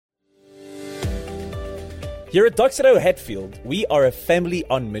Here at Doxedo Hatfield, we are a family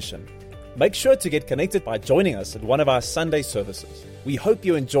on mission. Make sure to get connected by joining us at one of our Sunday services. We hope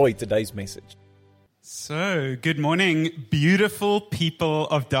you enjoyed today's message. So, good morning, beautiful people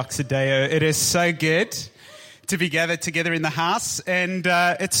of Doxedo. It is so good to be gathered together in the house, and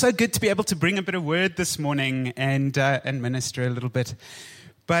it's so good to be able to bring a bit of word this morning and minister a little bit.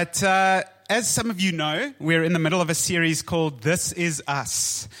 But as some of you know, we're in the middle of a series called This Is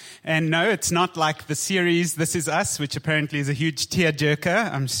Us. And no, it's not like the series This Is Us, which apparently is a huge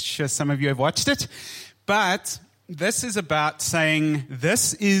tearjerker. I'm sure some of you have watched it. But this is about saying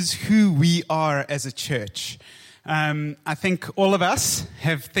this is who we are as a church. I think all of us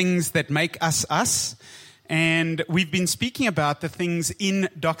have things that make us us. And we've been speaking about the things in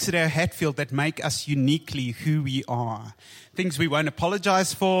Doxedo Hatfield that make us uniquely who we are. Things we won't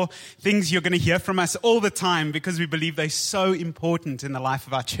apologize for, things you're going to hear from us all the time because we believe they're so important in the life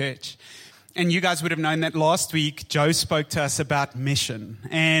of our church. And you guys would have known that last week, Joe spoke to us about mission.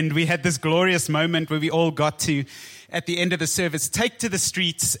 And we had this glorious moment where we all got to, at the end of the service, take to the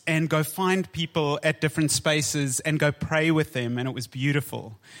streets and go find people at different spaces and go pray with them. And it was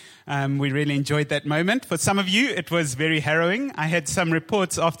beautiful. We really enjoyed that moment. For some of you, it was very harrowing. I had some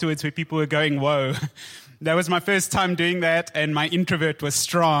reports afterwards where people were going, whoa. That was my first time doing that, and my introvert was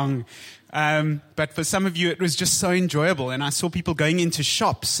strong. But for some of you, it was just so enjoyable. And I saw people going into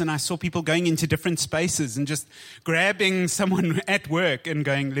shops, and I saw people going into different spaces and just grabbing someone at work and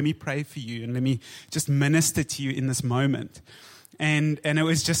going, let me pray for you, and let me just minister to you in this moment. And it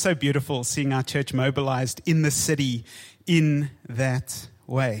was just so beautiful seeing our church mobilized in the city in that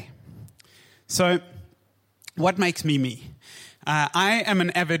way. So, what makes me me? I am an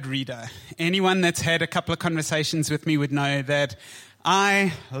avid reader. Anyone that's had a couple of conversations with me would know that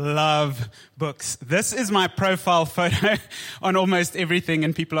I love books. This is my profile photo on almost everything,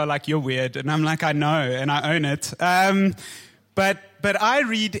 and people are like, you're weird. And I'm like, I know, and I own it. But I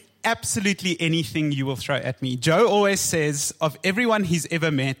read absolutely anything you will throw at me. Joe always says, of everyone he's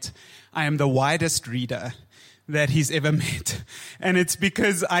ever met, I am the widest reader that he's ever met. And it's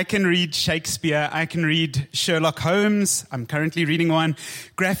because I can read Shakespeare, I can read Sherlock Holmes, I'm currently reading one,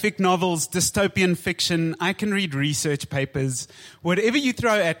 graphic novels, dystopian fiction, I can read research papers. Whatever you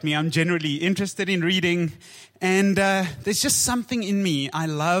throw at me, I'm generally interested in reading. And there's just something in me. I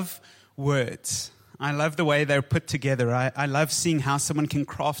love words. I love the way they're put together. I love seeing how someone can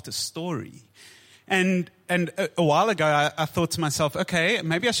craft a story. And a while ago, I thought to myself, okay,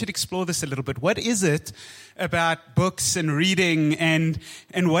 maybe I should explore this a little bit. What is it about books and reading, and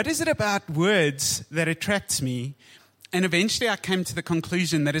what is it about words that attracts me? And eventually I came to the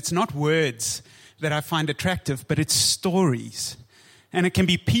conclusion that it's not words that I find attractive, but it's stories. And it can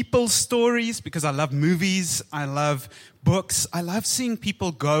be people's stories, because I love movies, I love books, I love seeing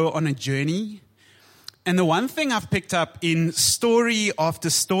people go on a journey. And the one thing I've picked up in story after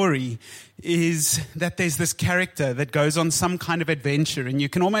story is that there's this character that goes on some kind of adventure, and you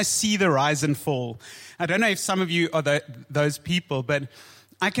can almost see the rise and fall. I don't know if some of you are those people, but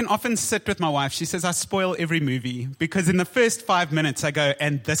I can often sit with my wife. She says I spoil every movie because in the first 5 minutes I go,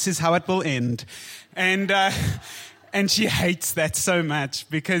 and this is how it will end. And she hates that so much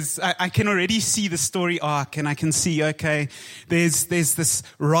because I can already see the story arc, and I can see, okay, there's this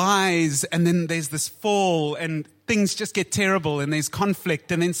rise, and then there's this fall, and things just get terrible, and there's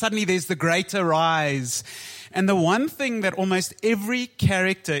conflict, and then suddenly there's the greater rise. And the one thing that almost every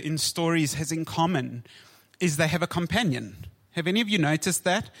character in stories has in common is they have a companion. Have any of you noticed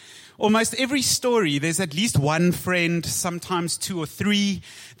that? Almost every story, there's at least one friend, sometimes two or three,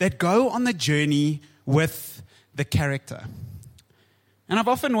 that go on the journey with the character. And I've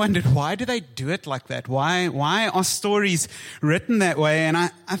often wondered, why do they do it like that? Why are stories written that way? And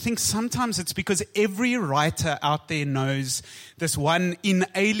I think sometimes it's because every writer out there knows this one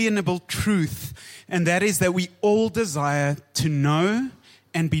inalienable truth, and that is that we all desire to know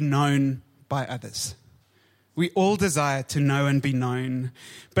and be known by others. We all desire to know and be known.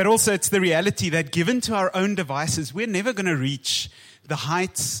 But also it's the reality that given to our own devices, we're never going to reach the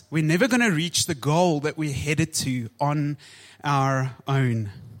heights. We're never going to reach the goal that we're headed to on our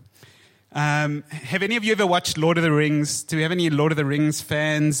own. Have any of you ever watched Lord of the Rings? Do we have any Lord of the Rings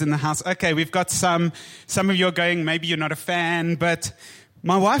fans in the house? Okay, we've got some of you are going, maybe you're not a fan, but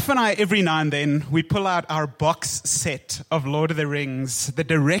my wife and I, every now and then, we pull out our box set of Lord of the Rings, the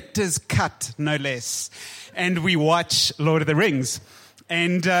director's cut, no less, and we watch Lord of the Rings.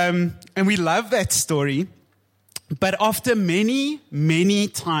 And we love that story. But after many, many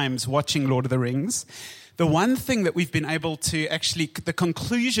times watching Lord of the Rings, the one thing that we've been able to the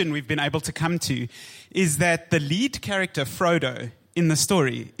conclusion we've been able to come to is that the lead character, Frodo, in the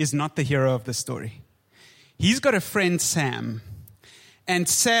story is not the hero of the story. he's got a friend, Sam. And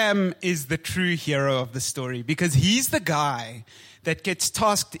Sam is the true hero of the story because he's the guy that gets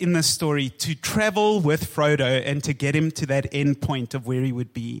tasked in the story to travel with Frodo and to get him to that end point of where he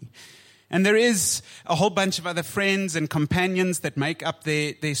would be. And there is a whole bunch of other friends and companions that make up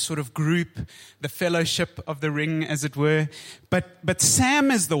their sort of group, the fellowship of the ring, as it were. But Sam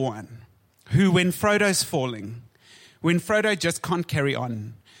is the one who, when Frodo's falling, when Frodo just can't carry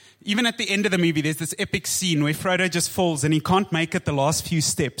on, even at the end of the movie, there's this epic scene where Frodo just falls and he can't make it the last few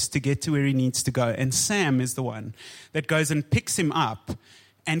steps to get to where he needs to go. And Sam is the one that goes and picks him up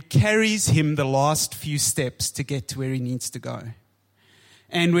and carries him the last few steps to get to where he needs to go.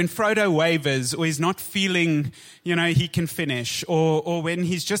 And when Frodo wavers or he's not feeling, he can finish, or when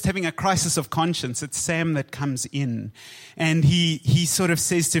he's just having a crisis of conscience, it's Sam that comes in. And he sort of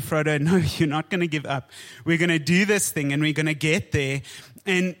says to Frodo, no, you're not going to give up. We're going to do this thing and we're going to get there.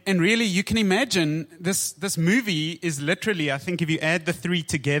 And really, you can imagine this movie is literally, I think if you add the three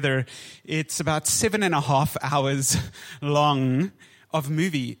together, it's about 7.5 hours long of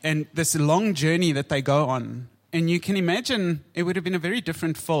movie. And this long journey that they go on. And you can imagine it would have been a very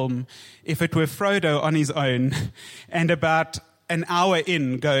different film if it were Frodo on his own and about an hour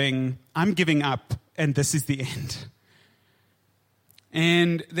in going, I'm giving up and this is the end.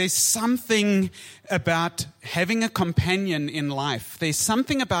 And there's something about having a companion in life. There's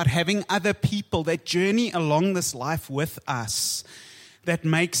something about having other people that journey along this life with us that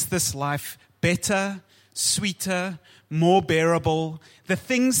makes this life better, sweeter, more bearable. The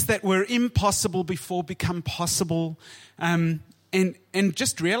things that were impossible before become possible. And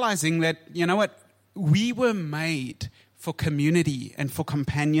just realizing that, we were made for community and for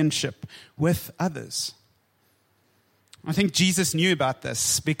companionship with others. I think Jesus knew about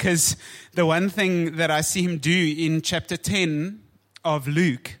this because the one thing that I see him do in chapter 10 of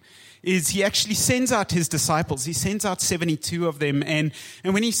Luke is he actually sends out his disciples. He sends out 72 of them. And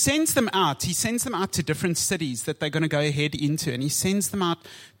when he sends them out to different cities that they're going to go ahead into. And he sends them out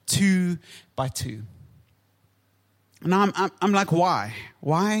 2 by 2. And I'm like, why?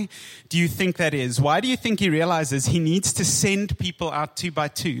 Why do you think that is? Why do you think he realizes he needs to send people out 2 by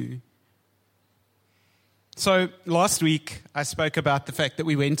 2? So last week, I spoke about the fact that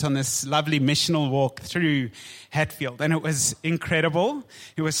we went on this lovely missional walk through Hatfield, and it was incredible.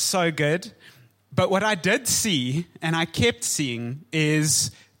 It was so good. But what I did see, and I kept seeing,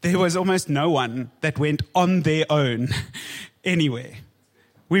 is there was almost no one that went on their own anywhere.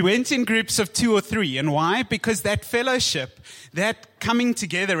 We went in groups of 2 or 3. And why? Because that fellowship, that coming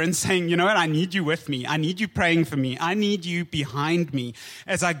together and saying, you know what, I need you with me. I need you praying for me. I need you behind me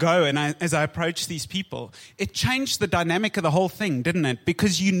as I go and as I approach these people. It changed the dynamic of the whole thing, didn't it?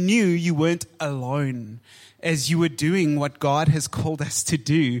 Because you knew you weren't alone as you were doing what God has called us to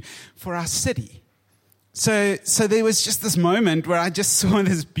do for our city. So there was just this moment where I just saw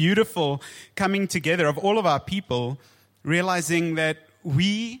this beautiful coming together of all of our people, realizing that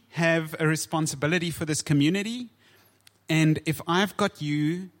we have a responsibility for this community, and if I've got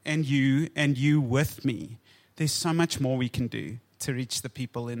you and you and you with me, there's so much more we can do to reach the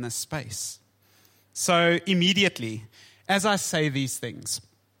people in this space. So immediately, as I say these things,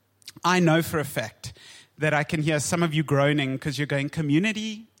 I know for a fact that I can hear some of you groaning because you're going,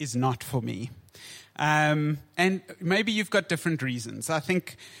 community is not for me. And maybe you've got different reasons. I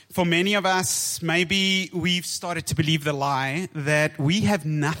think for many of us, maybe we've started to believe the lie that we have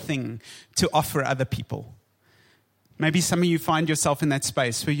nothing to offer other people. Maybe some of you find yourself in that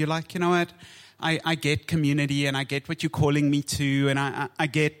space where you're like, you know what, I get community and I get what you're calling me to, and I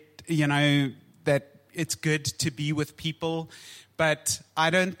get, that it's good to be with people, but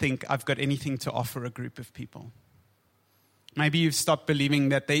I don't think I've got anything to offer a group of people. Maybe you've stopped believing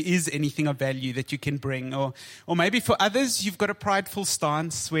that there is anything of value that you can bring. Or maybe for others, you've got a prideful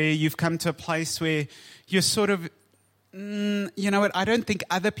stance where you've come to a place where you're sort of, you know what, I don't think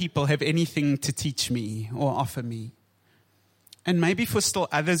other people have anything to teach me or offer me. And maybe for still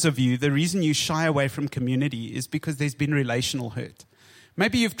others of you, the reason you shy away from community is because there's been relational hurt.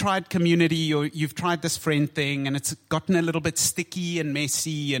 Maybe you've tried community or you've tried this friend thing and it's gotten a little bit sticky and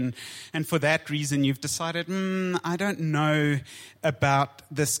messy, and for that reason you've decided, I don't know about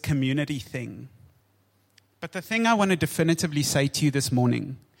this community thing. But the thing I want to definitively say to you this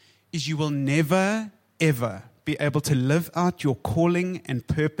morning is you will never, ever be able to live out your calling and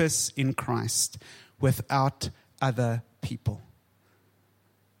purpose in Christ without other people.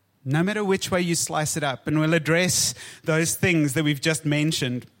 No matter which way you slice it up, and we'll address those things that we've just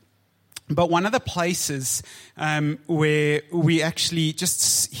mentioned. But one of the places where we actually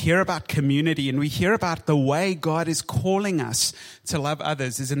just hear about community and we hear about the way God is calling us to love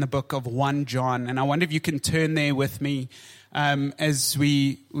others is in the book of 1 John. And I wonder if you can turn there with me as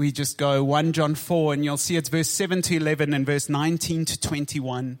we just go 1 John 4, and you'll see it's verse 7 to 11 and verse 19 to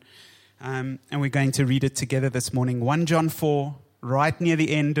 21. And we're going to read it together this morning. 1 John 4, right near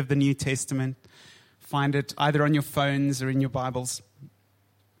the end of the New Testament. Find it either on your phones or in your Bibles.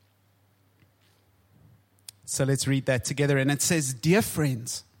 So let's read that together. And it says, "Dear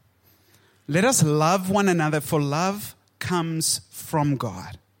friends, let us love one another, for love comes from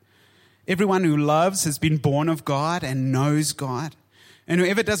God. Everyone who loves has been born of God and knows God. And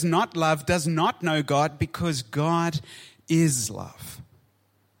whoever does not love does not know God, because God is love.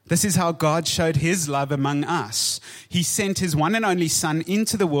 This is how God showed his love among us. He sent his one and only Son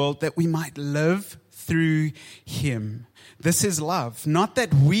into the world that we might live through him. This is love, not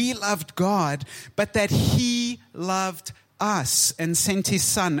that we loved God, but that he loved us and sent his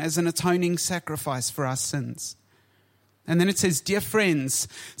Son as an atoning sacrifice for our sins." And then it says, "Dear friends,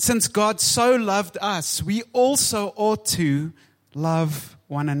 since God so loved us, we also ought to love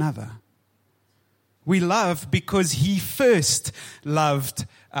one another. We love because he first loved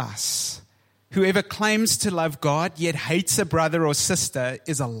us. Whoever claims to love God yet hates a brother or sister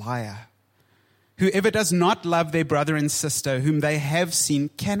is a liar. Whoever does not love their brother and sister whom they have seen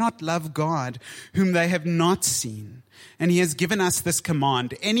cannot love God whom they have not seen. And he has given us this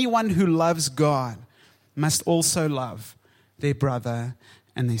command: anyone who loves God must also love their brother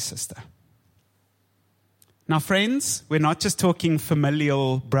and their sister." Now, friends, we're not just talking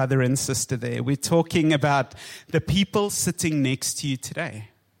familial brother and sister there. We're talking about the people sitting next to you today.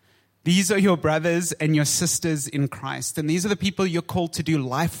 These are your brothers and your sisters in Christ. And these are the people you're called to do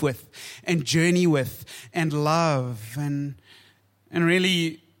life with and journey with and love. And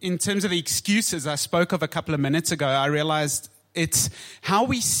really, in terms of the excuses I spoke of a couple of minutes ago, I realized it's how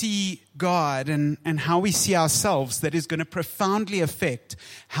we see God and how we see ourselves that is going to profoundly affect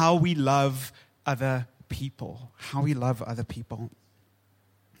how we love other people. How we love other people.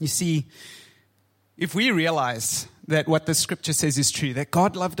 You see, if we realize that what the scripture says is true, that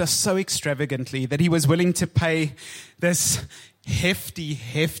God loved us so extravagantly that he was willing to pay this hefty,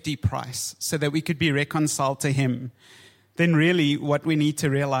 hefty price so that we could be reconciled to him, then really what we need to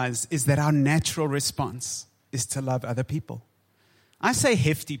realize is that our natural response is to love other people. I say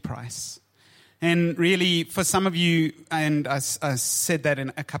hefty price. And really, for some of you, and I said that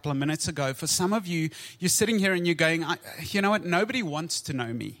in a couple of minutes ago, for some of you, you're sitting here and you're going, you know what, nobody wants to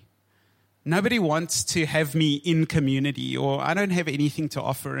know me. Nobody wants to have me in community, or I don't have anything to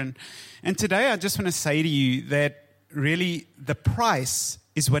offer. And today I just want to say to you that really the price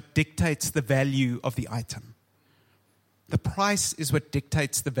is what dictates the value of the item. The price is what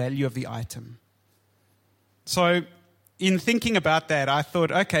dictates the value of the item. So in thinking about that, I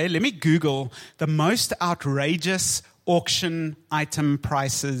thought, okay, let me Google the most outrageous auction item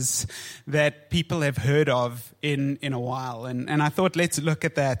prices that people have heard of in a while. And I thought, let's look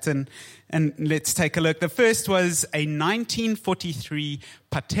at that and let's take a look. The first was a 1943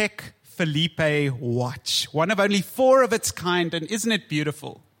 Patek Philippe watch, one of only 4 of its kind. And isn't it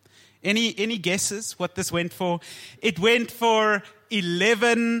beautiful? Any guesses what this went for? It went for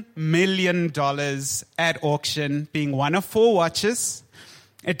 $11 million at auction, being one of 4 watches.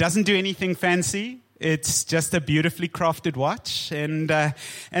 It doesn't do anything fancy. It's just a beautifully crafted watch, and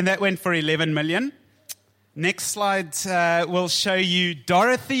that went for $11 million. Next slide will show you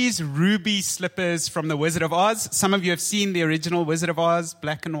Dorothy's ruby slippers from The Wizard of Oz. Some of you have seen the original Wizard of Oz,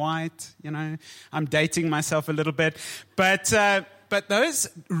 black and white. You know, I'm dating myself a little bit, but those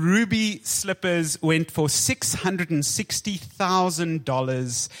ruby slippers went for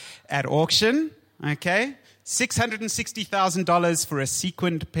 $660,000 at auction. Okay. $660,000 for a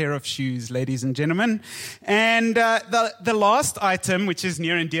sequined pair of shoes, ladies and gentlemen. And the last item, which is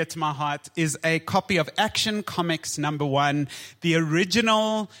near and dear to my heart, is a copy of Action Comics #1, the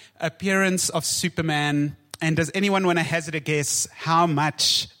original appearance of Superman. And does anyone want to hazard a guess how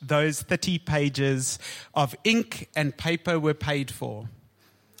much those 30 pages of ink and paper were paid for?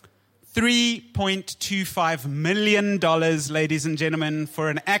 $3.25 million, ladies and gentlemen, for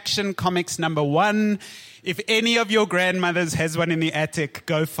an Action Comics #1. If any of your grandmothers has one in the attic,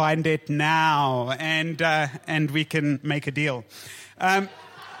 go find it now, and we can make a deal. But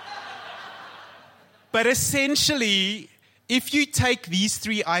essentially, if you take these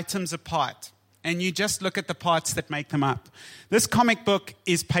 3 items apart and you just look at the parts that make them up. This comic book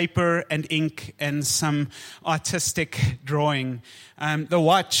is paper and ink and some artistic drawing. The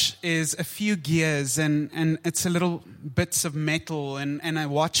watch is a few gears and it's a little bits of metal and a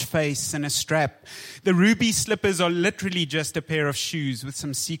watch face and a strap. The ruby slippers are literally just a pair of shoes with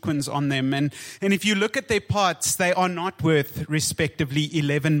some sequins on them. And if you look at their parts, they are not worth respectively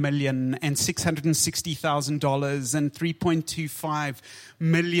 $11 million and $660,000 and $3.25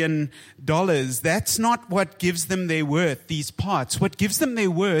 million. That's not what gives them their worth, these parts. What gives them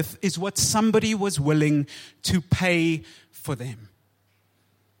their worth is what somebody was willing to pay for them.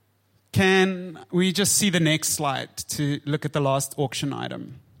 Can we just see the next slide to look at the last auction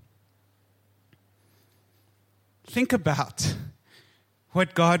item? Think about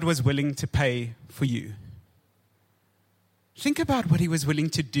what God was willing to pay for you. Think about what he was willing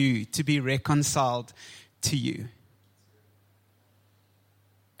to do to be reconciled to you.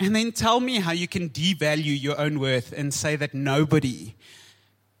 And then tell me how you can devalue your own worth and say that nobody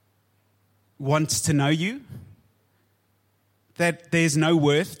wants to know you, that there's no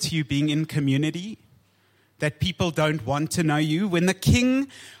worth to you being in community, that people don't want to know you, when the King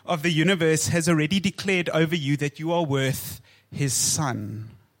of the universe has already declared over you that you are worth his Son,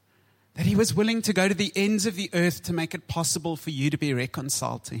 that he was willing to go to the ends of the earth to make it possible for you to be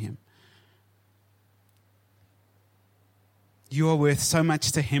reconciled to him. You are worth so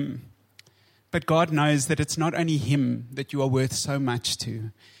much to him, but God knows that it's not only him that you are worth so much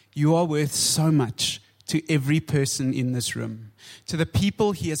to. You are worth so much to every person in this room, to the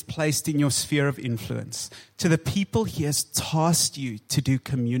people he has placed in your sphere of influence, to the people he has tasked you to do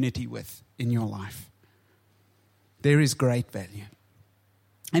community with in your life. There is great value.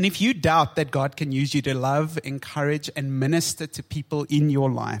 And if you doubt that God can use you to love, encourage, and minister to people in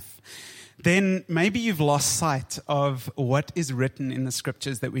your life, then maybe you've lost sight of what is written in the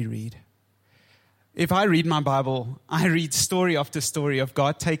scriptures that we read. If I read my Bible, I read story after story of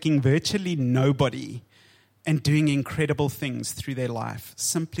God taking virtually nobody and doing incredible things through their life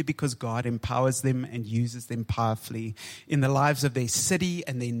simply because God empowers them and uses them powerfully in the lives of their city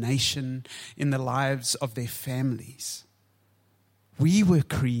and their nation, in the lives of their families. We were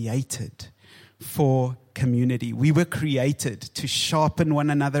created for community. We were created to sharpen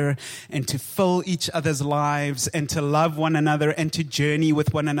one another and to fill each other's lives and to love one another and to journey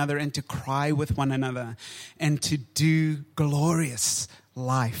with one another and to cry with one another and to do glorious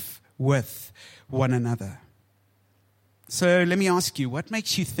life with one another. So let me ask you, what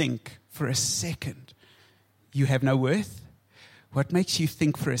makes you think for a second you have no worth? What makes you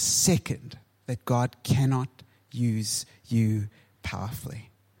think for a second that God cannot use you powerfully?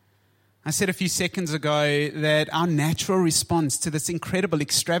 I said a few seconds ago that our natural response to this incredible,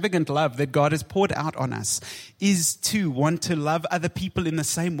 extravagant love that God has poured out on us is to want to love other people in the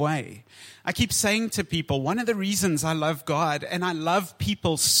same way. I keep saying to people, one of the reasons I love God and I love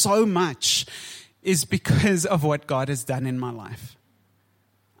people so much is because of what God has done in my life.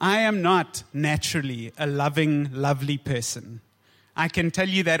 I am not naturally a loving, lovely person. I can tell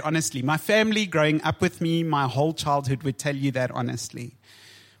you that honestly. My family growing up with me, my whole childhood would tell you that honestly.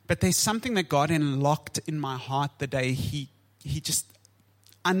 But there's something that God unlocked in my heart the day He just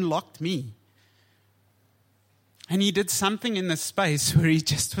unlocked me. And He did something in this space where He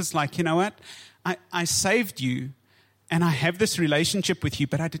just was like, you know what? I saved you and I have this relationship with you,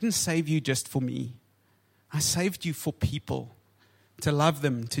 but I didn't save you just for me. I saved you for people, to love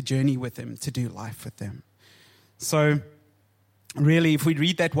them, to journey with them, to do life with them. So really, if we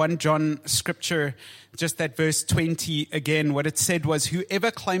read that 1 John scripture, just that verse 20 again, what it said was,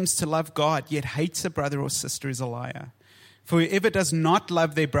 whoever claims to love God yet hates a brother or sister is a liar. For whoever does not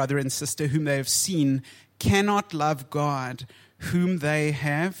love their brother and sister whom they have seen cannot love God whom they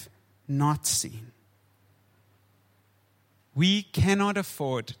have not seen. We cannot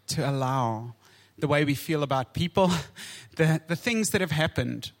afford to allow the way we feel about people, the things that have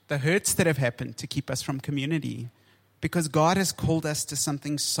happened, the hurts that have happened to keep us from community. Because God has called us to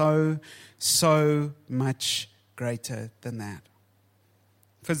something so, so much greater than that.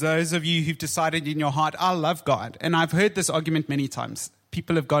 For those of you who've decided in your heart, I love God. And I've heard this argument many times.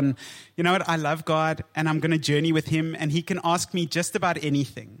 People have gone, you know what, I love God and I'm going to journey with Him and He can ask me just about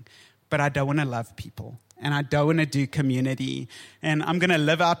anything. But I don't want to love people. And I don't want to do community. And I'm going to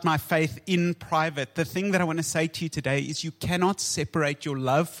live out my faith in private. The thing that I want to say to you today is you cannot separate your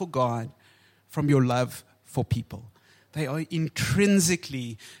love for God from your love for people. They are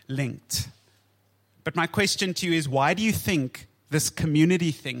intrinsically linked. But my question to you is, why do you think this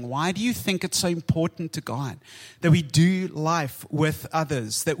community thing, why do you think it's so important to God that we do life with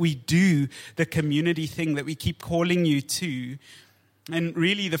others, that we do the community thing that we keep calling you to? And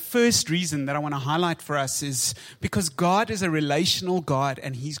really, the first reason that I want to highlight for us is because God is a relational God,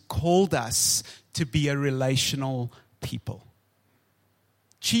 and He's called us to be a relational people.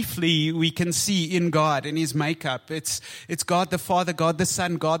 Chiefly, we can see in God, in His makeup, it's God the Father, God the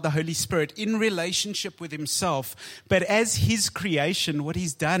Son, God the Holy Spirit in relationship with Himself. But as His creation, what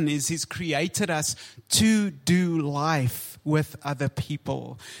He's done is He's created us to do life with other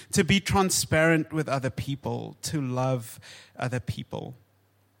people, to be transparent with other people, to love other people.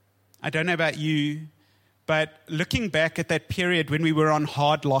 I don't know about you, but looking back at that period when we were on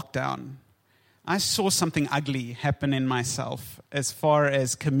hard lockdown, I saw something ugly happen in myself as far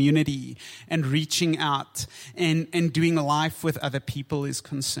as community and reaching out and doing life with other people is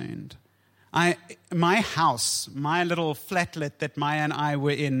concerned. My house, my little flatlet that Maya and I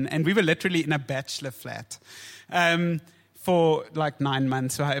were in, and we were literally in a bachelor flat for like 9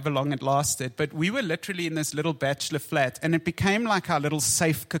 months or however long it lasted. But we were literally in this little bachelor flat, and it became like our little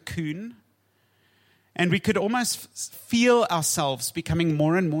safe cocoon. And we could almost feel ourselves becoming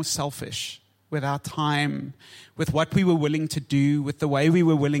more and more selfish with our time, with what we were willing to do, with the way we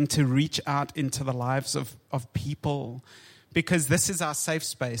were willing to reach out into the lives of people. Because this is our safe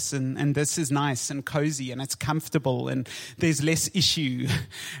space, and this is nice and cozy, and it's comfortable, and there's less issue,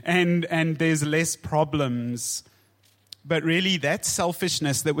 and there's less problems. But really, that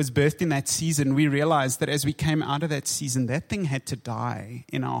selfishness that was birthed in that season, we realized that as we came out of that season, that thing had to die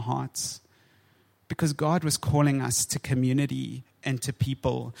in our hearts. Because God was calling us to community and to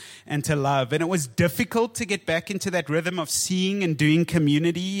people and to love. And it was difficult to get back into that rhythm of seeing and doing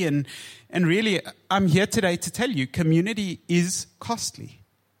community. And really, I'm here today to tell you, community is costly.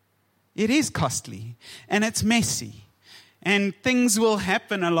 It is costly. And it's messy. And things will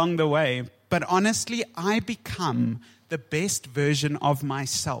happen along the way. But honestly, I become the best version of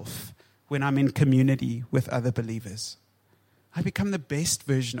myself when I'm in community with other believers. I become the best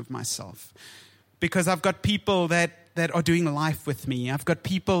version of myself. Because I've got people that are doing life with me. I've got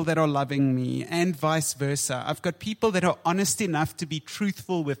people that are loving me, and vice versa. I've got people that are honest enough to be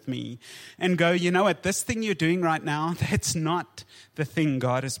truthful with me and go, you know what, this thing you're doing right now, that's not the thing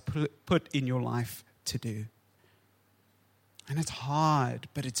God has put in your life to do. And it's hard,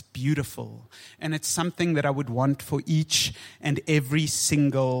 but it's beautiful. And it's something that I would want for each and every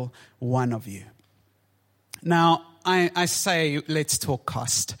single one of you. Now, I say, let's talk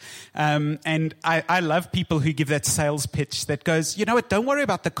cost. And I love people who give that sales pitch that goes, you know what, don't worry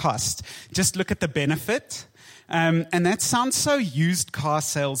about the cost. Just look at the benefit. And that sounds so used car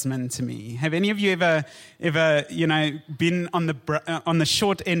salesman to me. Have any of you ever been on the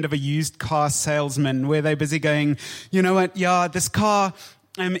short end of a used car salesman where they're busy going, you know what, yeah, this car,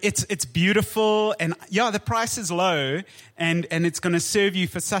 it's beautiful, and yeah, the price is low, and it's going to serve you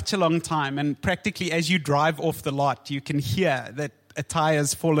for such a long time. And practically, as you drive off the lot, you can hear that a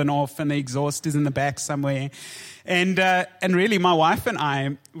tire's fallen off and the exhaust is in the back somewhere. And really, my wife and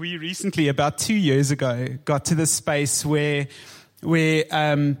I, we recently, about 2 years ago, got to this space where we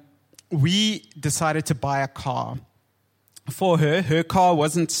decided to buy a car. For her car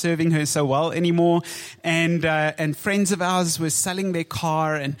wasn't serving her so well anymore, and friends of ours were selling their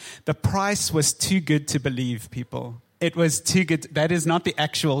car, and the price was too good to believe, people. It was too good. That is not the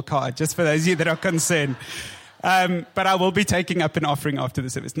actual car, just for those of you that are concerned. But I will be taking up an offering after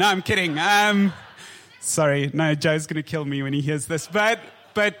the service. No, I'm kidding. Sorry, no, Joe's going to kill me when he hears this. But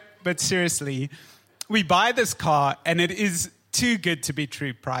seriously, we buy this car, and it is too good to be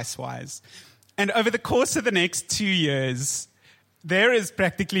true price-wise. And over the course of the next 2 years, there is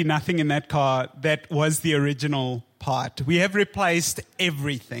practically nothing in that car that was the original part. We have replaced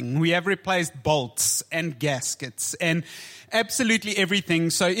everything. We have replaced bolts and gaskets and absolutely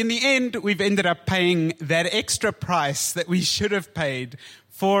everything. So in the end, we've ended up paying that extra price that we should have paid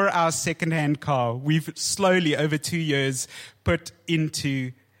for our second-hand car. We've slowly, over 2 years, put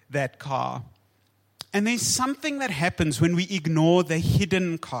into that car. And there's something that happens when we ignore the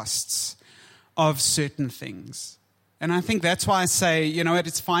hidden costs of certain things. And I think that's why I say, you know what,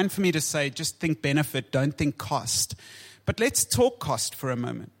 it's fine for me to say, just think benefit, don't think cost. But let's talk cost for a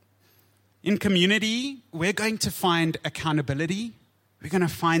moment. In community, we're going to find accountability. We're going to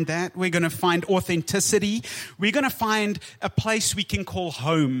find that. We're going to find authenticity. We're going to find a place we can call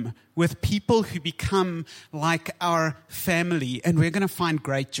home with people who become like our family. And we're going to find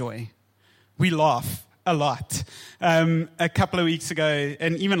great joy. We laugh a lot. A couple of weeks ago,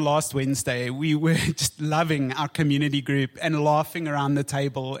 and even last Wednesday, we were just loving our community group and laughing around the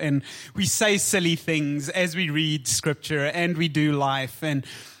table. And we say silly things as we read scripture and we do life, and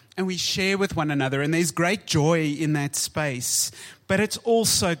we share with one another. And there's great joy in that space. But it's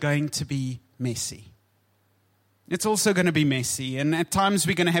also going to be messy. It's also going to be messy, and at times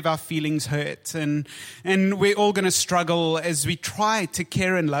we're going to have our feelings hurt, and we're all going to struggle as we try to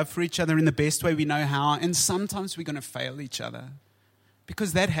care and love for each other in the best way we know how, and sometimes we're going to fail each other,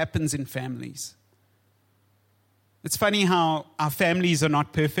 because that happens in families. It's funny how our families are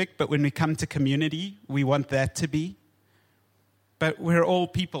not perfect, but when we come to community, we want that to be. But we're all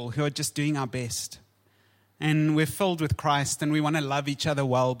people who are just doing our best. And we're filled with Christ, and we want to love each other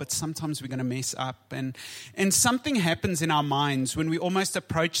well, but sometimes we're going to mess up. And something happens in our minds when we almost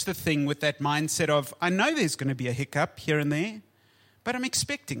approach the thing with that mindset of, I know there's going to be a hiccup here and there, but I'm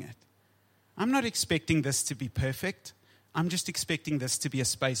expecting it. I'm not expecting this to be perfect. I'm just expecting this to be a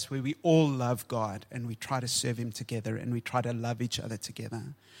space where we all love God, and we try to serve Him together, and we try to love each other together.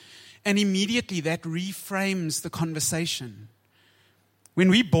 And immediately that reframes the conversation. When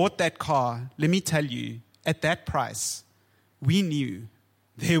we bought that car, let me tell you, at that price, we knew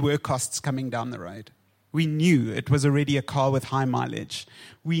there were costs coming down the road. We knew it was already a car with high mileage.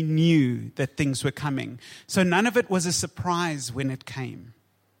 We knew that things were coming. So none of it was a surprise when it came.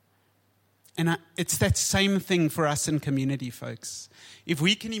 And it's that same thing for us in community, folks. If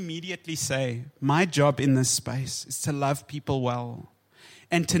we can immediately say, my job in this space is to love people well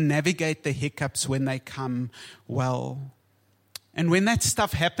and to navigate the hiccups when they come well. And when that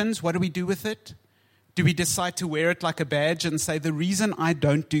stuff happens, what do we do with it? Do we decide to wear it like a badge and say, the reason I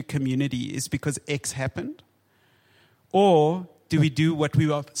don't do community is because X happened? Or do we do what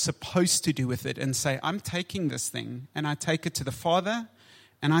we are supposed to do with it and say, I'm taking this thing and I take it to the Father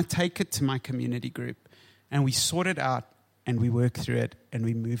and I take it to my community group and we sort it out and we work through it and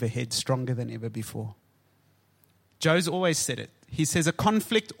we move ahead stronger than ever before? Joe's always said it. He says a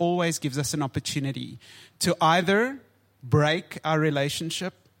conflict always gives us an opportunity to either break our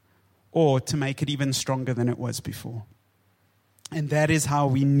relationship or to make it even stronger than it was before. And that is how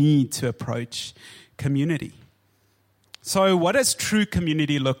we need to approach community. So what does true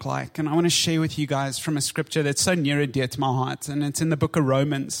community look like? And I want to share with you guys from a scripture that's so near and dear to my heart. And it's in the book of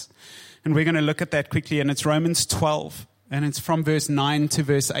Romans. And we're going to look at that quickly. And it's Romans 12. And it's from verse 9 to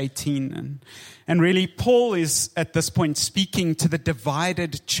verse 18. And really, Paul is at this point speaking to the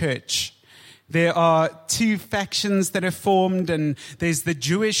divided church. There are two factions that are formed, and there's the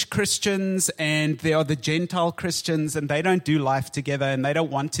Jewish Christians and there are the Gentile Christians, and they don't do life together, and they don't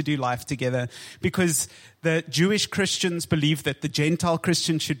want to do life together because the Jewish Christians believe that the Gentile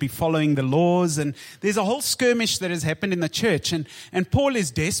Christians should be following the laws, and there's a whole skirmish that has happened in the church, and Paul is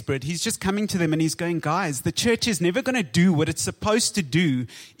desperate. He's just coming to them and he's going, guys, the church is never going to do what it's supposed to do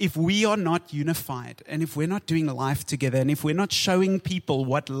if we are not unified, and if we're not doing life together, and if we're not showing people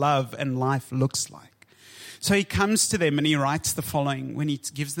what love and life looks like. So he comes to them and he writes the following when he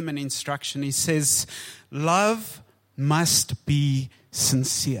gives them an instruction. He says, love must be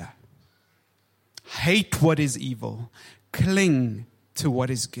sincere. Hate what is evil. Cling to what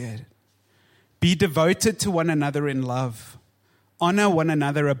is good. Be devoted to one another in love. Honor one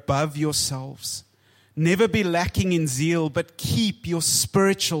another above yourselves. Never be lacking in zeal, but keep your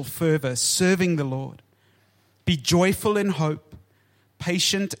spiritual fervor, serving the Lord. Be joyful in hope,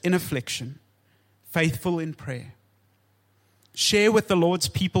 patient in affliction, faithful in prayer. Share with the Lord's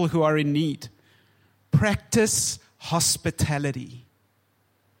people who are in need. Practice hospitality.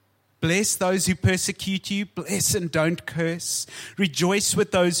 Bless those who persecute you. Bless and don't curse. Rejoice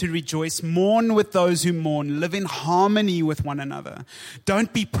with those who rejoice. Mourn with those who mourn. Live in harmony with one another.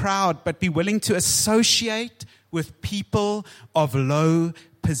 Don't be proud, but be willing to associate with people of low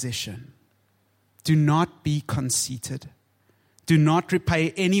position. Do not be conceited. Do not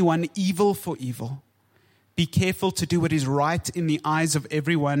repay anyone evil for evil. Be careful to do what is right in the eyes of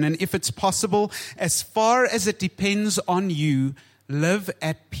everyone. And if it's possible, as far as it depends on you, live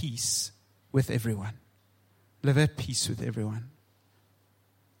at peace with everyone. Live at peace with everyone.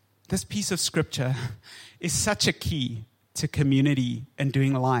 This piece of scripture is such a key to community and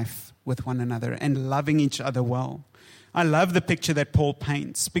doing life with one another and loving each other well. I love the picture that Paul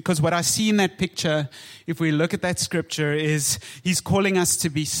paints, because what I see in that picture, if we look at that scripture, is he's calling us to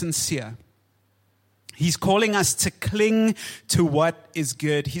be sincere. He's calling us to cling to what is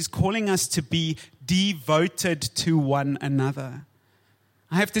good. He's calling us to be devoted to one another.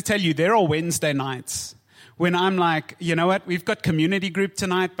 I have to tell you, there are Wednesday nights when I'm like, you know what, we've got community group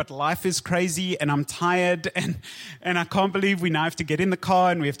tonight, but life is crazy and I'm tired and I can't believe we now have to get in the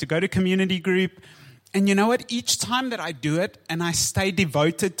car and we have to go to community group. And you know what, each time that I do it and I stay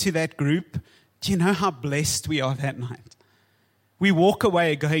devoted to that group, do you know how blessed we are that night? We walk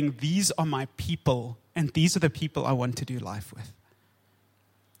away going, these are my people and these are the people I want to do life with.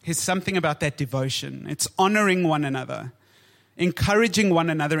 There's something about that devotion. It's honoring one another. encouraging one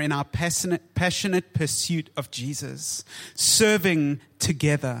another in our passionate pursuit of Jesus, serving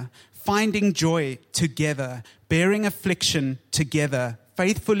together, finding joy together, bearing affliction together,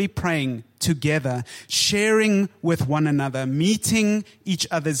 faithfully praying together, sharing with one another, meeting each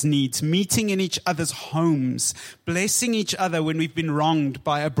other's needs, meeting in each other's homes, blessing each other when we've been wronged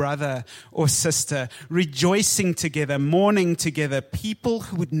by a brother or sister, rejoicing together, mourning together, people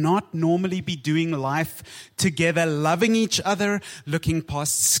who would not normally be doing life together, loving each other, looking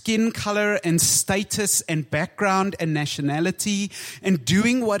past skin color and status and background and nationality, and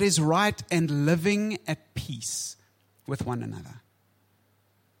doing what is right and living at peace with one another.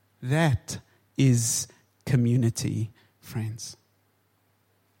 That is community, friends.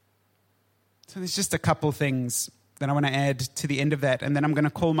 So there's just a couple things that I want to add to the end of that, and then I'm going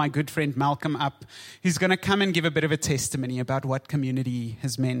to call my good friend Malcolm up, who's going to come and give a bit of a testimony about what community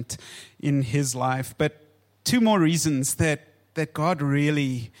has meant in his life. But two more reasons that God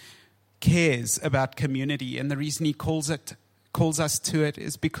really cares about community, and the reason he calls us to it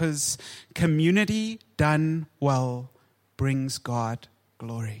is because community done well brings God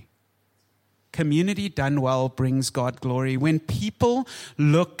glory. Community done well brings God glory. When people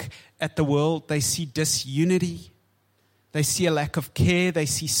look at the world, they see disunity. They see a lack of care. They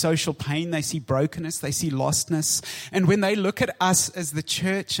see social pain. They see brokenness. They see lostness. And when they look at us as the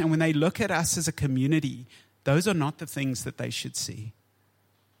church and when they look at us as a community, those are not the things that they should see.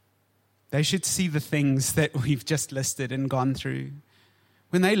 They should see the things that we've just listed and gone through.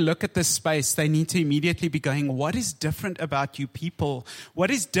 When they look at this space, they need to immediately be going, what is different about you people? What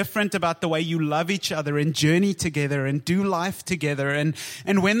is different about the way you love each other and journey together and do life together? And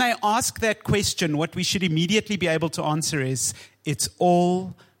when they ask that question, what we should immediately be able to answer is, it's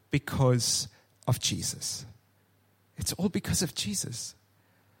all because of Jesus. It's all because of Jesus.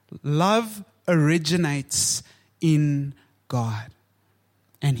 Love originates in God.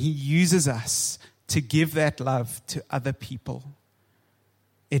 And He uses us to give that love to other people.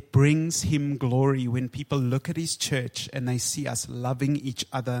 It brings Him glory when people look at His church and they see us loving each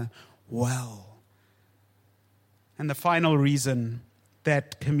other well. And the final reason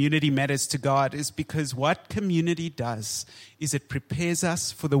that community matters to God is because what community does is it prepares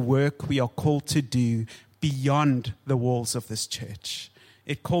us for the work we are called to do beyond the walls of this church.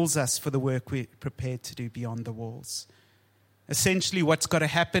 It calls us for the work we're prepared to do beyond the walls. Essentially, what's got to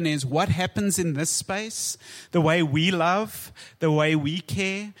happen is what happens in this space, the way we love, the way we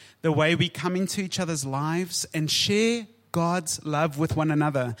care, the way we come into each other's lives and share God's love with one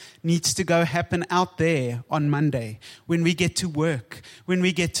another needs to go happen out there on Monday when we get to work, when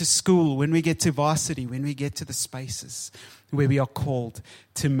we get to school, when we get to varsity, when we get to the spaces where we are called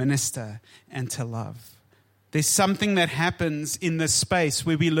to minister and to love. There's something that happens in this space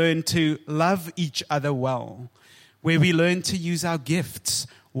where we learn to love each other well, where we learn to use our gifts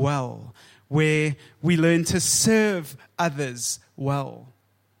well, where we learn to serve others well.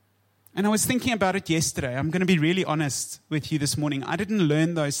 And I was thinking about it yesterday. I'm going to be really honest with you this morning. I didn't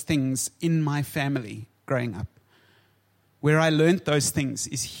learn those things in my family growing up. Where I learned those things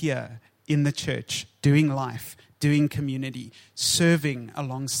is here in the church, doing life, doing community, serving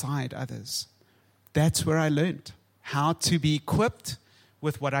alongside others. That's where I learned how to be equipped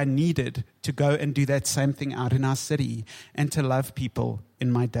with what I needed to go and do that same thing out in our city and to love people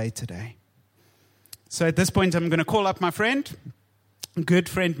in my day-to-day. So at this point, I'm going to call up my friend, good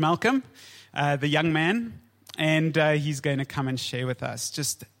friend Malcolm, the young man, and he's going to come and share with us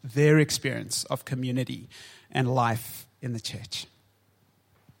just their experience of community and life in the church.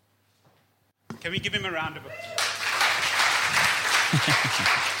 Can we give him a round of applause?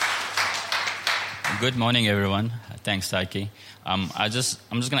 Good morning, everyone. Thanks, Taiki. I'm just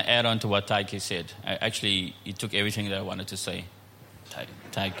going to add on to what Taiki said. Actually, he took everything that I wanted to say.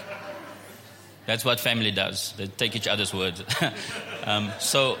 Taiki. That's what family does. They take each other's words.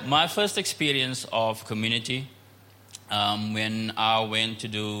 So my first experience of community, when I went to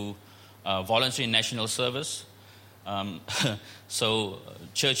do voluntary national service. So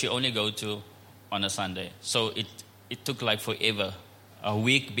church you only go to on a Sunday. So it took like forever. A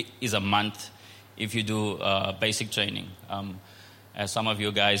week is a month if you do basic training, as some of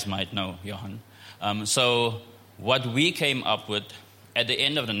you guys might know, Johan. So what we came up with at the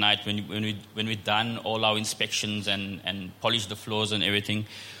end of the night, when we'd done all our inspections and polished the floors and everything,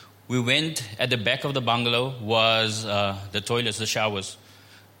 we went at the back of the bungalow was the toilets, the showers.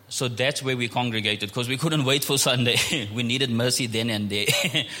 So that's where we congregated because we couldn't wait for Sunday. We needed mercy then and there.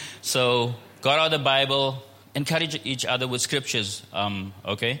 So got out the Bible, encouraged each other with scriptures,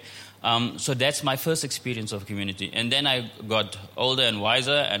 okay? So that's my first experience of community. And then I got older and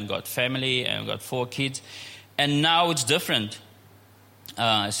wiser and got family and got 4 kids. And now it's different.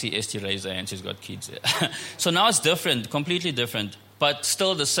 I see Esty raise her hand. She's got kids. So now it's different, completely different, but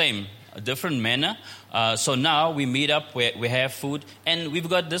still the same, a different manner. So now we meet up, we have food, and we've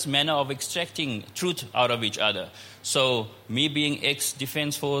got this manner of extracting truth out of each other. So me being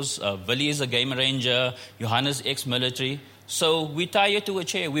ex-Defence Force, Willie is a game ranger, Johannes ex-military. So we tie you to a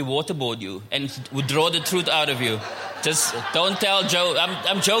chair, we waterboard you, and we draw the truth out of you. Just don't tell Joe.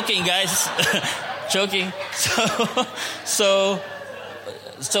 I'm joking, guys. Joking.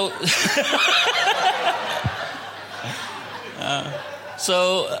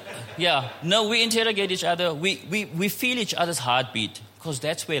 No, we interrogate each other. We feel each other's heartbeat, because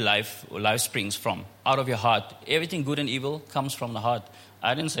that's where life springs from, out of your heart. Everything good and evil comes from the heart.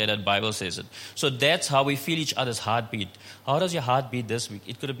 I didn't say that, Bible says it. So that's how we feel each other's heartbeat. How does your heart beat this week?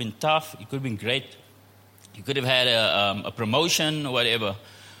 It could have been tough. It could have been great. You could have had a promotion or whatever.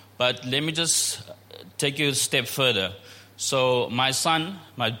 But let me just take you a step further. So my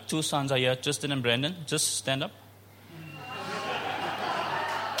two sons are here, Tristan and Brandon. Just stand up.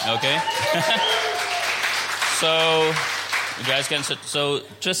 Okay. So you guys can sit. So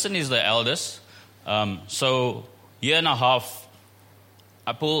Tristan is the eldest. So year and a half,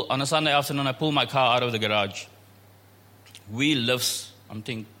 on a Sunday afternoon, I pull my car out of the garage. Wheel lifts. I'm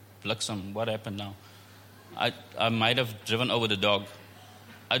thinking, Bliksem, what happened now? I might have driven over the dog.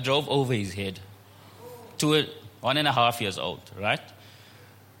 I drove over his head. 1.5 years old, right?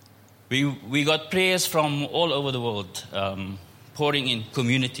 We got prayers from all over the world, pouring in,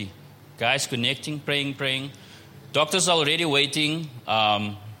 community. Guys connecting, praying. Doctors are already waiting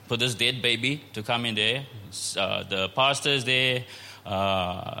for this dead baby to come in there. The pastor is there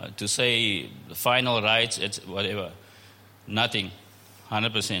to say the final rites, whatever. Nothing,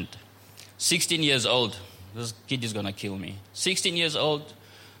 100%. 16 years old, this kid is going to kill me. 16 years old,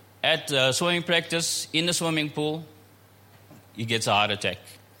 at swimming practice, in the swimming pool, he gets a heart attack.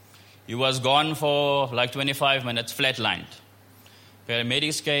 He was gone for like 25 minutes, flatlined.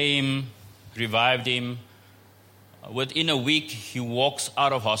 Paramedics came, revived him. Within a week, he walks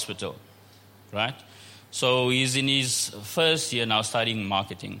out of hospital, right? So he's in his first year now studying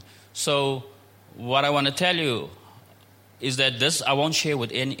marketing. So what I want to tell you is that this I won't share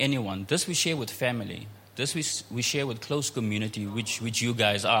with anyone. This we share with family. This we share with close community, which you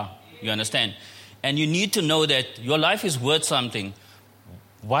guys are. You understand? And you need to know that your life is worth something.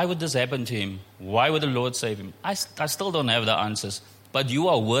 Why would this happen to him? Why would the Lord save him? I still don't have the answers. But you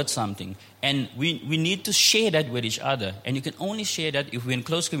are worth something. And we need to share that with each other. And you can only share that if we're in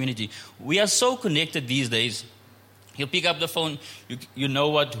close community. We are so connected these days. You pick up the phone, you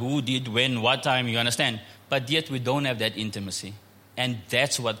know who did, when, what time, you understand? But yet we don't have that intimacy. And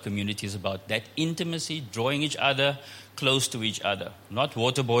that's what community is about. That intimacy, drawing each other close to each other. Not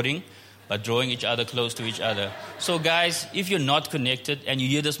waterboarding, but drawing each other close to each other. So guys, if you're not connected and you're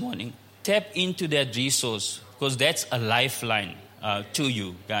here this morning, tap into that resource, because that's a lifeline to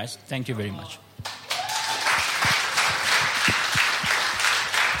you, guys. Thank you very much.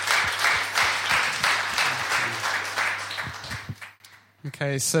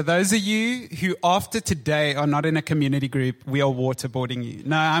 Okay, so those of you who after today are not in a community group, we are waterboarding you.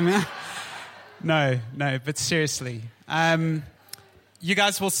 No, but seriously. You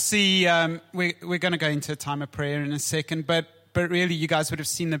guys will see, we're going to go into a time of prayer in a second, but really you guys would have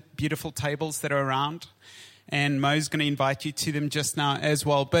seen the beautiful tables that are around. And Mo's going to invite you to them just now as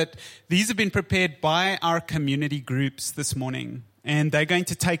well. But these have been prepared by our community groups this morning. And they're going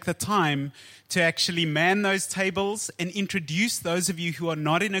to take the time to actually man those tables and introduce those of you who are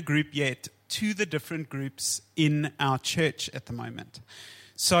not in a group yet to the different groups in our church at the moment.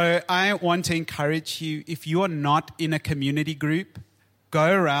 So I want to encourage you, if you are not in a community group,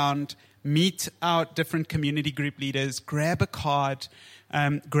 go around, meet our different community group leaders, grab a card,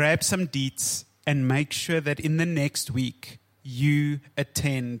 grab some deets, and make sure that in the next week you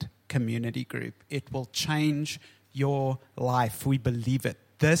attend community group. It will change your life. We believe it.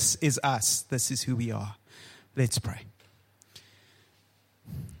 This is us. This is who we are. Let's pray.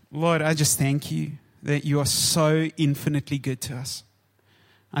 Lord, I just thank you that you are so infinitely good to us.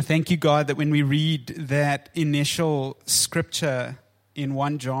 I thank you, God, that when we read that initial scripture in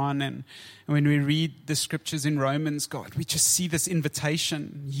 1 John and when we read the scriptures in Romans, God, we just see this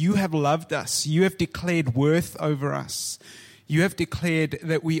invitation. You have loved us. You have declared worth over us. You have declared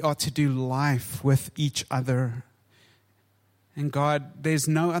that we are to do life with each other. And God, there's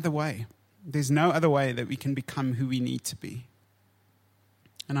no other way. There's no other way that we can become who we need to be.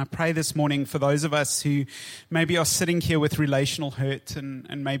 And I pray this morning for those of us who maybe are sitting here with relational hurt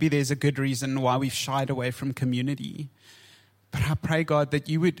and maybe there's a good reason why we've shied away from community. But I pray, God, that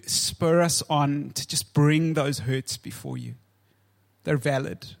you would spur us on to just bring those hurts before you. They're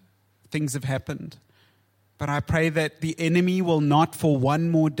valid. Things have happened. But I pray that the enemy will not for one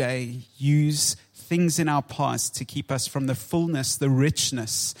more day use things in our past to keep us from the fullness, the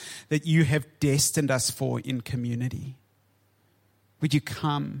richness that you have destined us for in community. Would you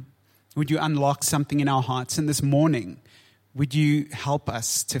come? Would you unlock something in our hearts? And this morning, would you help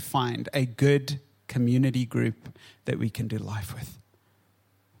us to find a good community group that we can do life with?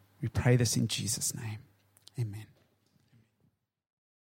 We pray this in Jesus' name. Amen.